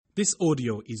This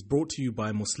audio is brought to you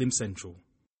by Muslim Central.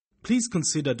 Please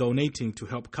consider donating to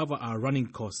help cover our running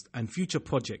costs and future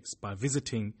projects by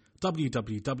visiting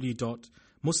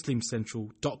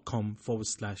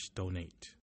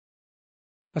www.muslimcentral.com/donate.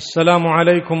 Assalamu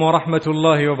alaikum wa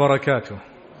rahmatullahi wa barakatuh.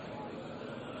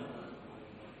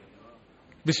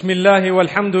 Bismillahi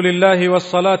walhamdulillahi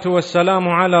wassalatu wassalamu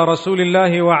ala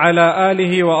rasulillahi wa ala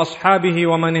alihi wa ashabihi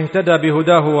wa man ihtada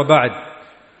bihudahu wa ba'd.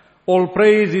 All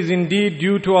praise is indeed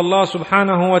due to Allah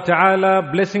subhanahu wa ta'ala.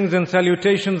 Blessings and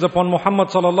salutations upon Muhammad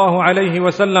sallallahu alayhi wa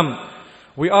sallam.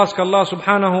 We ask Allah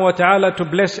subhanahu wa ta'ala to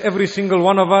bless every single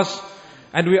one of us.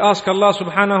 And we ask Allah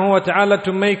subhanahu wa ta'ala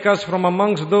to make us from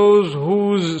amongst those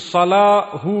whose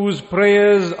salah, whose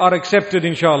prayers are accepted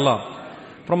inshallah.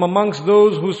 From amongst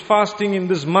those whose fasting in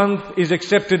this month is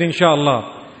accepted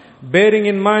inshallah. Bearing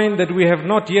in mind that we have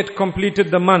not yet completed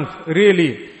the month,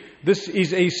 really. This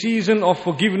is a season of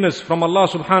forgiveness from Allah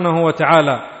subhanahu wa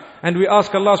ta'ala. And we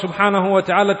ask Allah subhanahu wa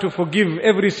ta'ala to forgive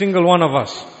every single one of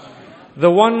us. The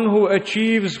one who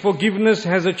achieves forgiveness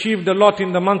has achieved a lot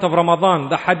in the month of Ramadan.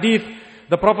 The hadith,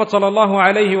 the Prophet sallallahu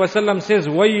alayhi wa sallam says,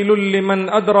 وَيْلٌ لِمَنْ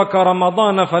أَدْرَكَ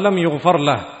رَمَضَانَ فَلَمْ يُغْفَرْ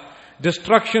لَهُ.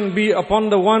 Destruction be upon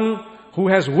the one who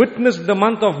has witnessed the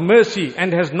month of mercy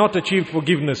and has not achieved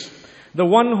forgiveness. The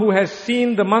one who has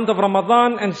seen the month of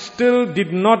Ramadan and still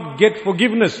did not get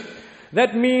forgiveness.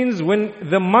 That means when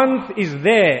the month is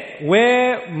there,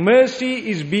 where mercy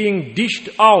is being dished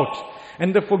out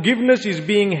and the forgiveness is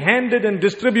being handed and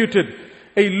distributed,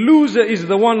 a loser is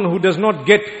the one who does not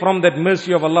get from that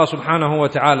mercy of Allah subhanahu wa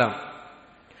ta'ala.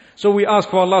 So we ask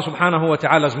for Allah subhanahu wa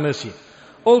ta'ala's mercy.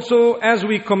 Also, as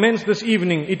we commence this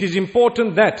evening, it is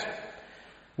important that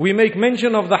we make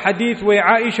mention of the hadith where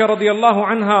Aisha radiallahu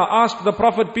anha asked the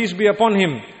Prophet, peace be upon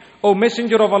him, O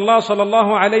Messenger of Allah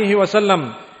sallallahu alayhi wa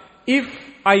sallam, if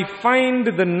I find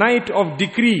the night of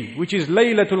decree, which is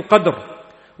Laylatul Qadr,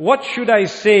 what should I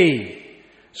say?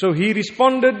 So he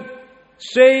responded,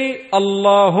 say,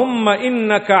 Allahumma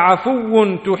innaka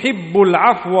afuwun tuhibbul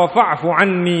afwa fa'fu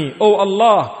anni. O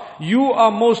Allah, you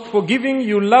are most forgiving,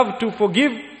 you love to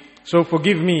forgive, so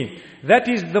forgive me. That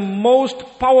is the most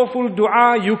powerful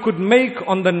dua you could make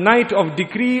on the night of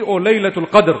decree or Laylatul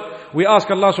Qadr. We ask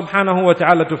Allah subhanahu wa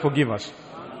ta'ala to forgive us.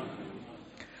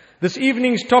 This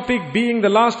evening's topic, being the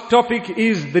last topic,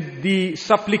 is the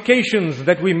supplications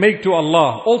that we make to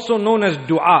Allah, also known as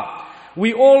dua.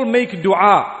 We all make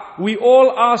dua. We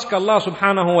all ask Allah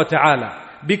subhanahu wa ta'ala.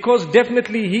 Because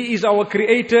definitely He is our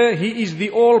creator, He is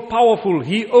the all-powerful,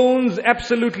 He owns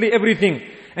absolutely everything.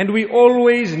 And we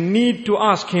always need to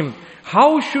ask Him.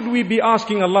 How should we be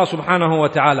asking Allah subhanahu wa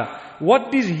ta'ala? What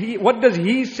does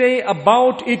He say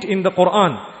about it in the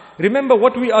Quran? Remember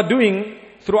what we are doing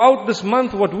throughout this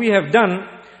month, what we have done,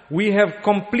 we have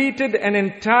completed an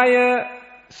entire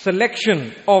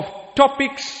selection of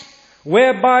topics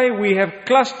whereby we have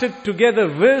clustered together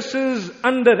verses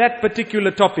under that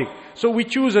particular topic. So we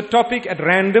choose a topic at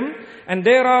random, and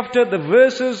thereafter the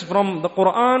verses from the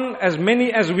Quran, as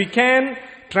many as we can,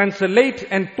 translate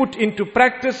and put into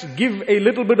practice, give a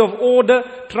little bit of order,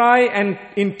 try and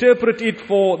interpret it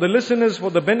for the listeners, for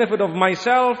the benefit of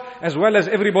myself as well as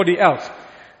everybody else.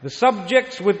 The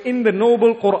subjects within the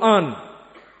noble Quran.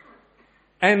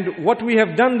 And what we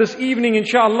have done this evening,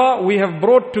 inshallah, we have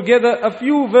brought together a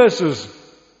few verses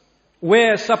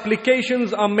where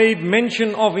supplications are made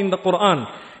mention of in the Quran,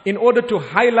 in order to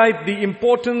highlight the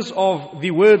importance of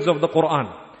the words of the Quran.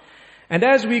 And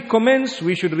as we commence,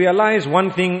 we should realize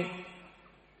one thing,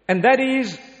 and that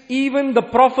is, even the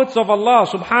prophets of Allah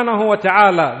subhanahu wa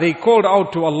ta'ala, they called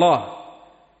out to Allah.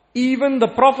 Even the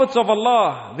prophets of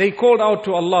Allah, they called out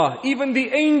to Allah. Even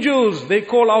the angels, they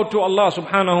call out to Allah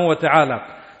subhanahu wa ta'ala.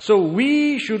 So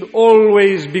we should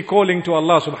always be calling to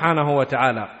Allah subhanahu wa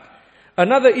ta'ala.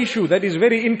 Another issue that is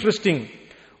very interesting.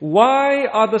 Why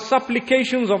are the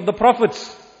supplications of the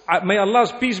prophets, may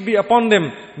Allah's peace be upon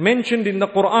them, mentioned in the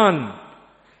Quran?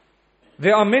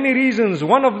 There are many reasons.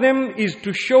 One of them is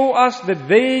to show us that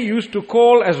they used to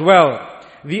call as well.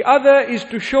 The other is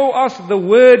to show us the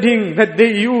wording that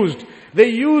they used. They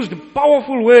used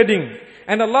powerful wording.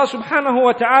 And Allah subhanahu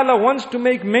wa ta'ala wants to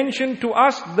make mention to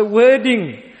us the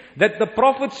wording that the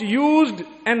prophets used,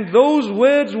 and those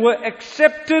words were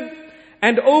accepted,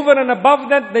 and over and above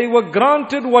that they were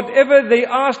granted whatever they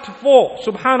asked for.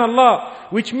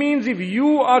 Subhanallah. Which means if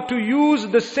you are to use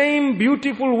the same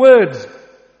beautiful words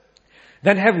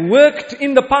that have worked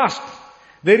in the past,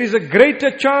 there is a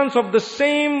greater chance of the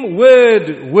same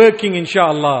word working,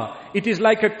 inshallah. It is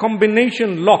like a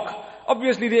combination lock.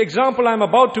 Obviously the example I'm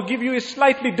about to give you is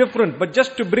slightly different, but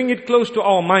just to bring it close to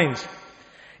our minds.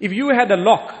 If you had a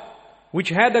lock which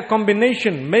had a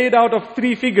combination made out of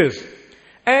 3 figures,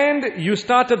 and you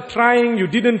started trying, you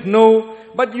didn't know,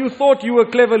 but you thought you were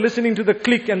clever listening to the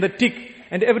click and the tick,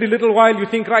 and every little while you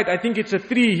think, right, I think it's a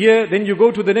 3 here, then you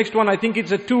go to the next one, I think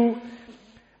it's a 2.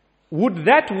 Would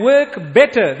that work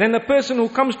better than a person who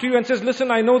comes to you and says, listen,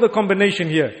 I know the combination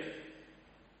here?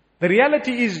 The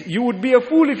reality is, you would be a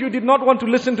fool if you did not want to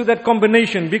listen to that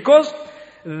combination, because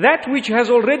that which has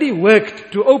already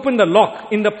worked to open the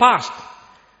lock in the past,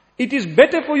 it is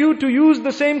better for you to use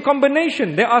the same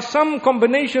combination. There are some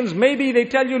combinations, maybe they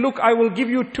tell you, look, I will give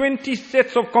you 20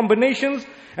 sets of combinations,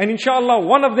 and inshallah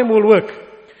one of them will work.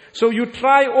 So you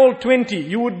try all 20.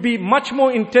 You would be much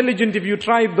more intelligent if you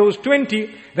tried those 20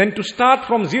 than to start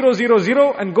from 000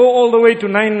 and go all the way to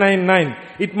 999.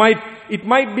 It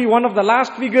might be one of the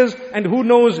last figures, and who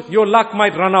knows, your luck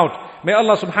might run out. May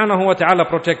Allah subhanahu wa ta'ala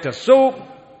protect us. So,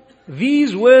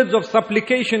 these words of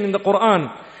supplication in the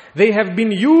Quran, they have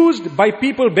been used by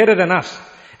people better than us,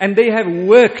 and they have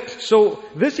worked. So,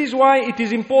 this is why it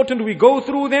is important we go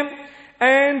through them,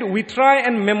 and we try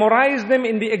and memorize them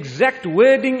in the exact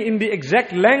wording, in the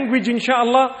exact language,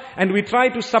 inshallah, and we try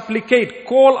to supplicate,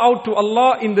 call out to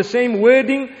Allah in the same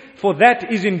wording, for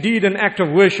that is indeed an act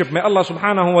of worship. May Allah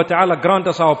subhanahu wa ta'ala grant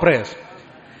us our prayers.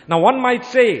 Now one might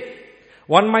say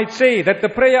that the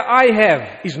prayer I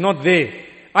have is not there.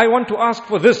 I want to ask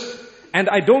for this, and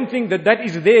I don't think that that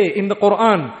is there in the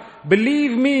Quran.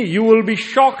 Believe me, you will be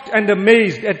shocked and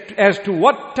amazed as to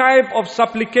what type of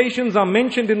supplications are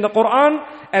mentioned in the Quran,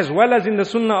 as well as in the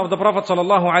Sunnah of the Prophet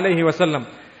sallallahu alaihi wasallam.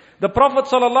 The Prophet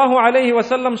sallallahu alaihi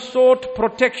wasallam sought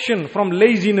protection from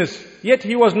laziness, yet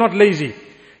he was not lazy.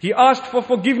 He asked for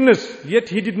forgiveness, yet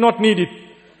he did not need it.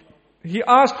 He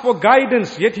asked for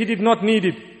guidance, yet he did not need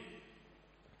it.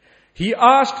 He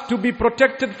asked to be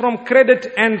protected from credit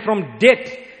and from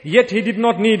debt, yet he did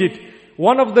not need it.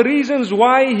 One of the reasons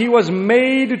why he was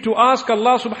made to ask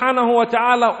Allah subhanahu wa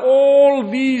ta'ala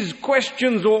all these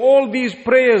questions or all these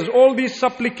prayers, all these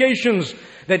supplications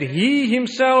that he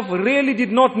himself really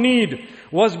did not need,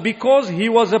 was because he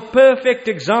was a perfect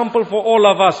example for all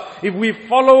of us. If we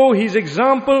follow his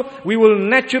example, we will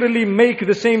naturally make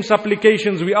the same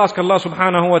supplications. We ask Allah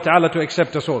subhanahu wa ta'ala to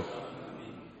accept us all.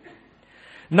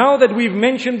 Now that we've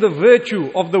mentioned the virtue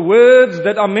of the words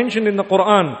that are mentioned in the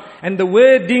Quran and the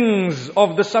wordings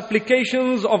of the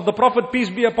supplications of the Prophet, peace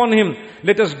be upon him,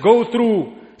 let us go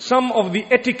through some of the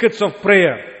etiquettes of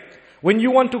prayer. When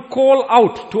you want to call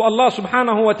out to Allah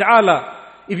subhanahu wa ta'ala,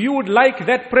 if you would like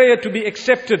that prayer to be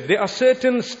accepted, there are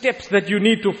certain steps that you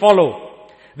need to follow.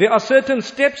 There are certain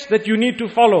steps that you need to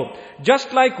follow.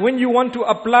 Just like when you want to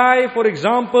apply, for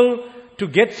example, to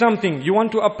get something. You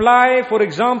want to apply, for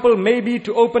example, maybe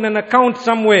to open an account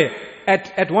somewhere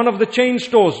at one of the chain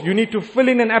stores. You need to fill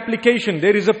in an application.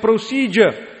 There is a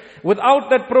procedure. Without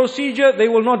that procedure, they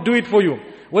will not do it for you.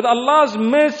 With Allah's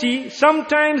mercy,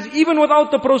 sometimes even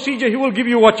without the procedure, He will give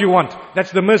you what you want.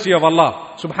 That's the mercy of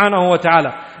Allah subhanahu wa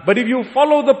ta'ala. But if you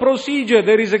follow the procedure,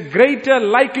 there is a greater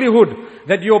likelihood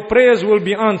that your prayers will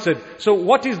be answered. So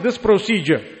what is this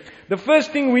procedure? The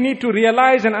first thing we need to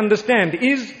realize and understand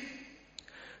is,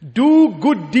 do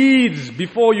good deeds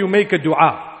before you make a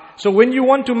dua. So when you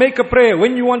want to make a prayer,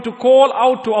 when you want to call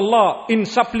out to Allah in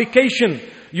supplication,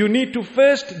 you need to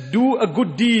first do a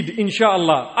good deed,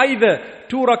 inshallah. Either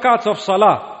 2 rakats of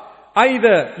salah,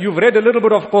 either you've read a little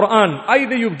bit of Quran,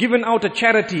 either you've given out a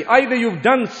charity, either you've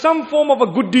done some form of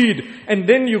a good deed, and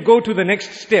then you go to the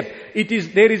next step.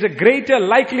 There is a greater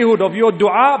likelihood of your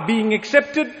dua being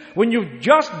accepted when you've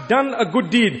just done a good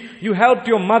deed. You helped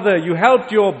your mother, you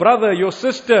helped your brother, your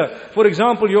sister, for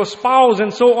example, your spouse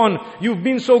and so on. You've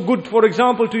been so good, for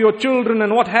example, to your children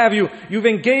and what have you. You've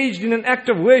engaged in an act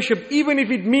of worship, even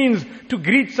if it means to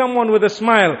greet someone with a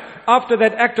smile. After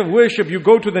that act of worship, you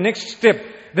go to the next step.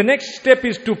 The next step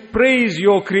is to praise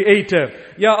your Creator.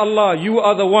 Ya Allah, you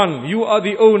are the one, you are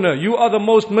the owner, you are the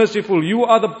most merciful, you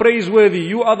are the praiseworthy,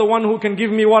 you are the one who can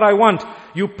give me what I want.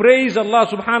 You praise Allah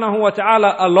subhanahu wa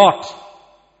ta'ala a lot.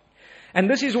 And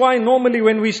this is why normally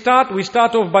when we start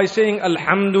off by saying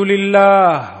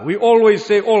Alhamdulillah. We always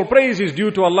say all praise is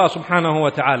due to Allah subhanahu wa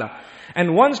ta'ala.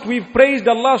 And once we've praised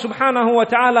Allah subhanahu wa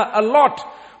ta'ala a lot,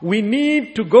 we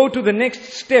need to go to the next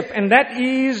step, and that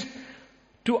is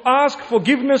to ask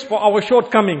forgiveness for our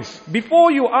shortcomings.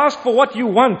 Before you ask for what you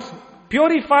want,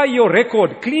 purify your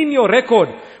record, clean your record.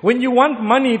 When you want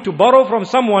money to borrow from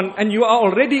someone and you are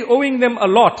already owing them a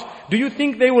lot, do you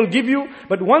think they will give you?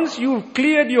 But once you've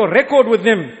cleared your record with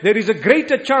them, there is a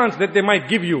greater chance that they might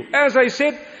give you. As I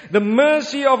said, the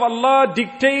mercy of Allah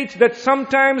dictates that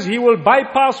sometimes He will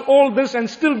bypass all this and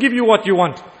still give you what you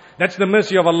want. That's the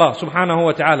mercy of Allah subhanahu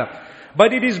wa ta'ala.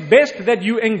 But it is best that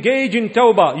you engage in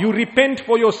tawbah. You repent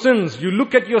for your sins. You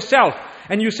look at yourself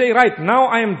and you say, right, now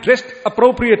I am dressed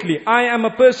appropriately. I am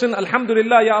a person,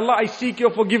 alhamdulillah, Ya Allah, I seek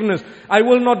your forgiveness. I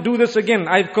will not do this again.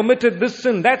 I've committed this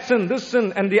sin, this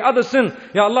sin, and the other sin.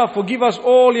 Ya Allah, forgive us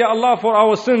all, Ya Allah, for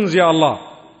our sins, Ya Allah.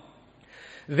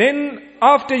 Then,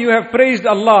 after you have praised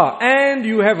Allah and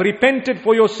you have repented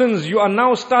for your sins, you are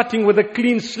now starting with a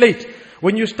clean slate.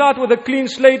 When you start with a clean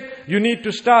slate, you need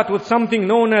to start with something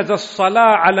known as a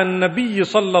salah ala nabi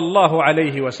sallallahu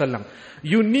alayhi wasallam.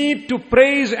 You need to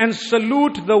praise and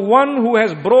salute the one who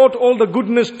has brought all the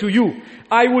goodness to you.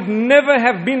 I would never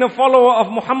have been a follower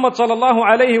of Muhammad sallallahu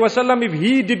alayhi wasallam if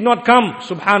he did not come,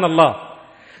 subhanallah.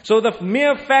 So the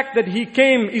mere fact that he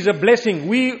came is a blessing.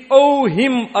 We owe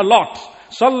him a lot,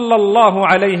 sallallahu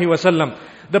alayhi wasallam.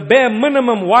 The bare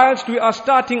minimum, whilst we are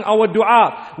starting our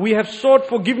dua, we have sought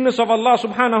forgiveness of Allah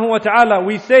subhanahu wa ta'ala.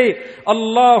 We say,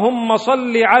 Allahumma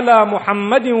salli ala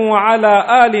Muhammadin wa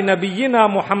ala ali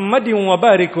nabiyyina Muhammadin wa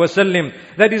barik wa sallim.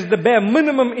 That is the bare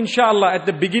minimum, inshallah, at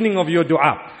the beginning of your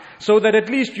dua. So that at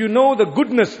least you know the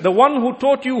goodness. The one who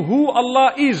taught you who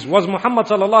Allah is was Muhammad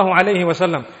sallallahu alayhi wa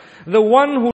sallam. The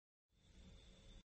one who